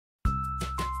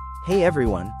Hey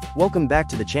everyone, welcome back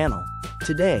to the channel.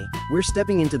 Today, we're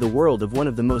stepping into the world of one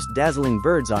of the most dazzling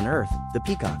birds on Earth, the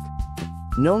peacock.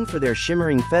 Known for their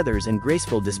shimmering feathers and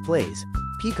graceful displays,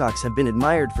 peacocks have been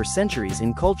admired for centuries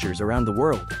in cultures around the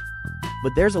world.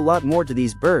 But there's a lot more to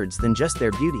these birds than just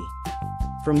their beauty.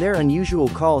 From their unusual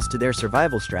calls to their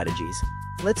survival strategies,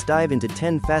 let's dive into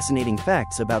 10 fascinating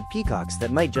facts about peacocks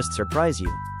that might just surprise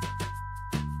you.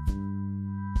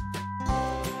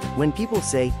 When people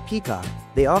say peacock,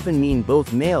 they often mean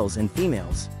both males and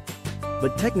females.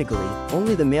 But technically,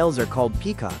 only the males are called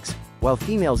peacocks, while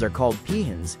females are called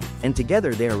peahens, and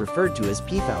together they are referred to as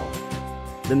peafowl.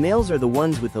 The males are the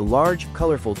ones with the large,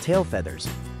 colorful tail feathers,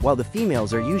 while the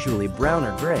females are usually brown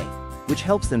or gray, which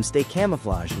helps them stay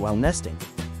camouflaged while nesting.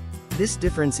 This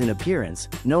difference in appearance,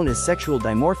 known as sexual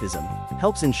dimorphism,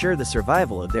 helps ensure the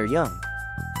survival of their young.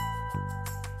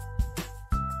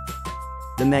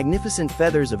 The magnificent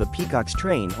feathers of a peacock's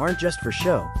train aren't just for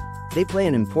show, they play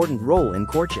an important role in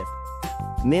courtship.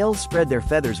 Males spread their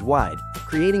feathers wide,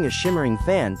 creating a shimmering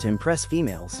fan to impress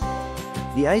females.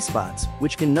 The eye spots,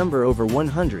 which can number over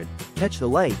 100, catch the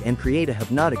light and create a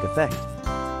hypnotic effect.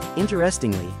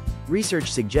 Interestingly,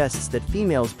 research suggests that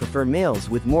females prefer males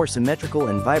with more symmetrical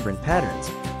and vibrant patterns,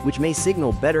 which may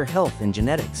signal better health and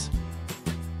genetics.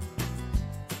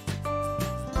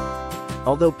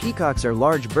 Although peacocks are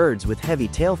large birds with heavy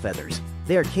tail feathers,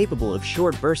 they are capable of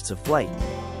short bursts of flight.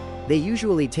 They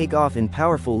usually take off in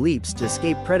powerful leaps to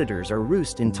escape predators or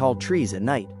roost in tall trees at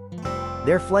night.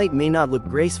 Their flight may not look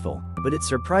graceful, but it's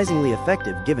surprisingly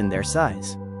effective given their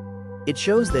size. It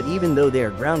shows that even though they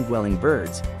are ground-dwelling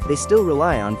birds, they still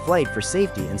rely on flight for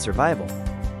safety and survival.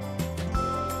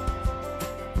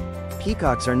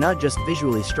 Peacocks are not just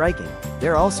visually striking,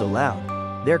 they're also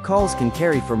loud. Their calls can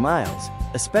carry for miles,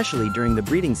 especially during the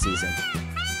breeding season.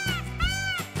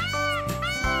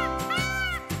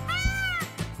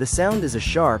 The sound is a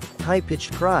sharp,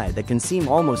 high-pitched cry that can seem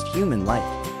almost human-like.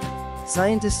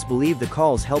 Scientists believe the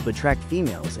calls help attract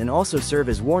females and also serve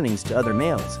as warnings to other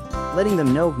males, letting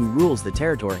them know who rules the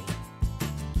territory.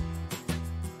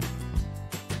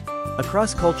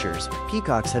 Across cultures,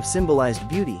 peacocks have symbolized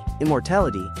beauty,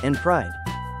 immortality, and pride.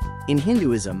 In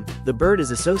Hinduism, the bird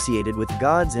is associated with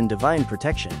gods and divine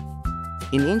protection.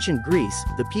 In ancient Greece,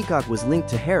 the peacock was linked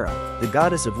to Hera, the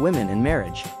goddess of women and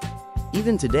marriage.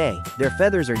 Even today, their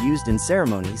feathers are used in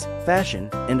ceremonies, fashion,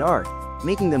 and art,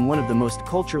 making them one of the most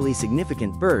culturally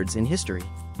significant birds in history.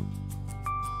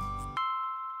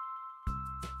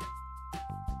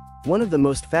 One of the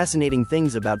most fascinating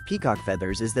things about peacock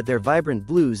feathers is that their vibrant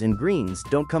blues and greens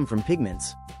don't come from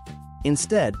pigments.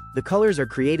 Instead, the colors are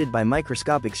created by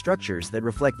microscopic structures that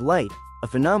reflect light, a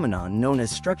phenomenon known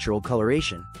as structural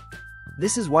coloration.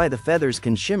 This is why the feathers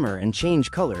can shimmer and change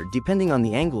color depending on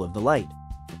the angle of the light.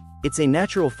 It's a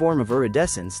natural form of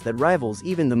iridescence that rivals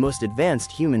even the most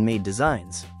advanced human-made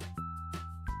designs.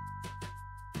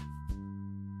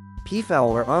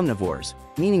 Peafowl are omnivores,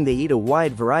 meaning they eat a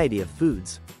wide variety of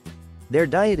foods. Their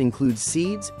diet includes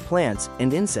seeds, plants,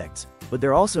 and insects, but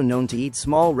they're also known to eat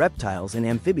small reptiles and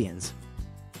amphibians.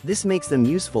 This makes them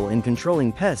useful in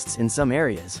controlling pests in some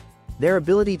areas. Their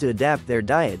ability to adapt their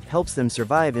diet helps them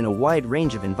survive in a wide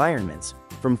range of environments,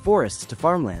 from forests to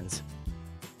farmlands.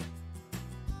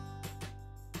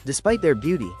 Despite their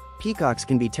beauty, peacocks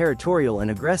can be territorial and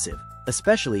aggressive,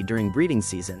 especially during breeding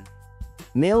season.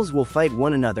 Males will fight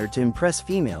one another to impress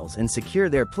females and secure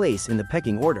their place in the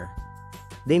pecking order.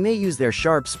 They may use their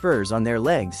sharp spurs on their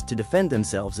legs to defend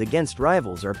themselves against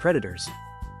rivals or predators.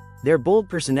 Their bold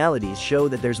personalities show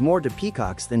that there's more to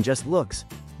peacocks than just looks.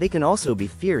 They can also be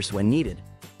fierce when needed.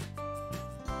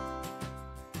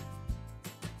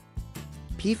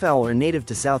 Peafowl are native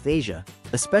to South Asia,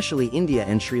 especially India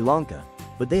and Sri Lanka,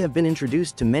 but they have been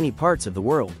introduced to many parts of the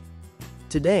world.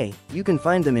 Today, you can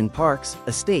find them in parks,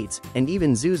 estates, and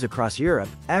even zoos across Europe,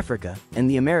 Africa, and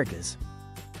the Americas.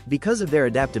 Because of their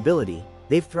adaptability,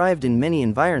 they've thrived in many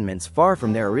environments far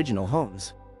from their original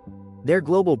homes. Their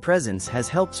global presence has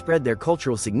helped spread their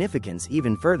cultural significance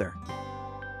even further.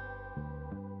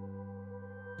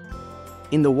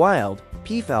 In the wild,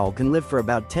 peafowl can live for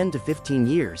about 10 to 15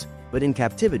 years, but in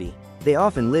captivity, they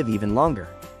often live even longer.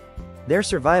 Their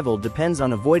survival depends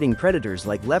on avoiding predators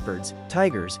like leopards,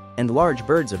 tigers, and large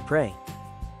birds of prey.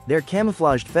 Their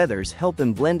camouflaged feathers help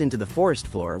them blend into the forest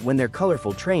floor when their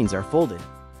colorful trains are folded.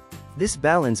 This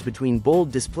balance between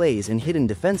bold displays and hidden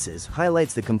defenses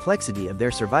highlights the complexity of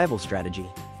their survival strategy.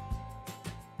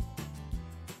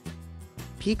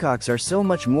 Peacocks are so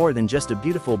much more than just a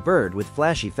beautiful bird with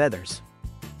flashy feathers.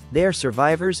 They are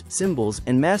survivors, symbols,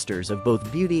 and masters of both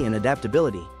beauty and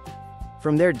adaptability.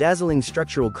 From their dazzling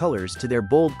structural colors to their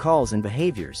bold calls and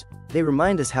behaviors, they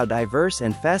remind us how diverse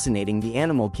and fascinating the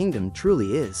animal kingdom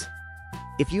truly is.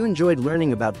 If you enjoyed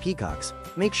learning about peacocks,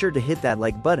 make sure to hit that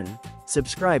like button,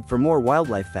 subscribe for more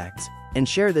wildlife facts, and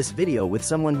share this video with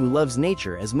someone who loves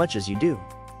nature as much as you do.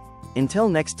 Until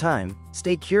next time,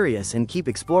 stay curious and keep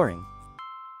exploring.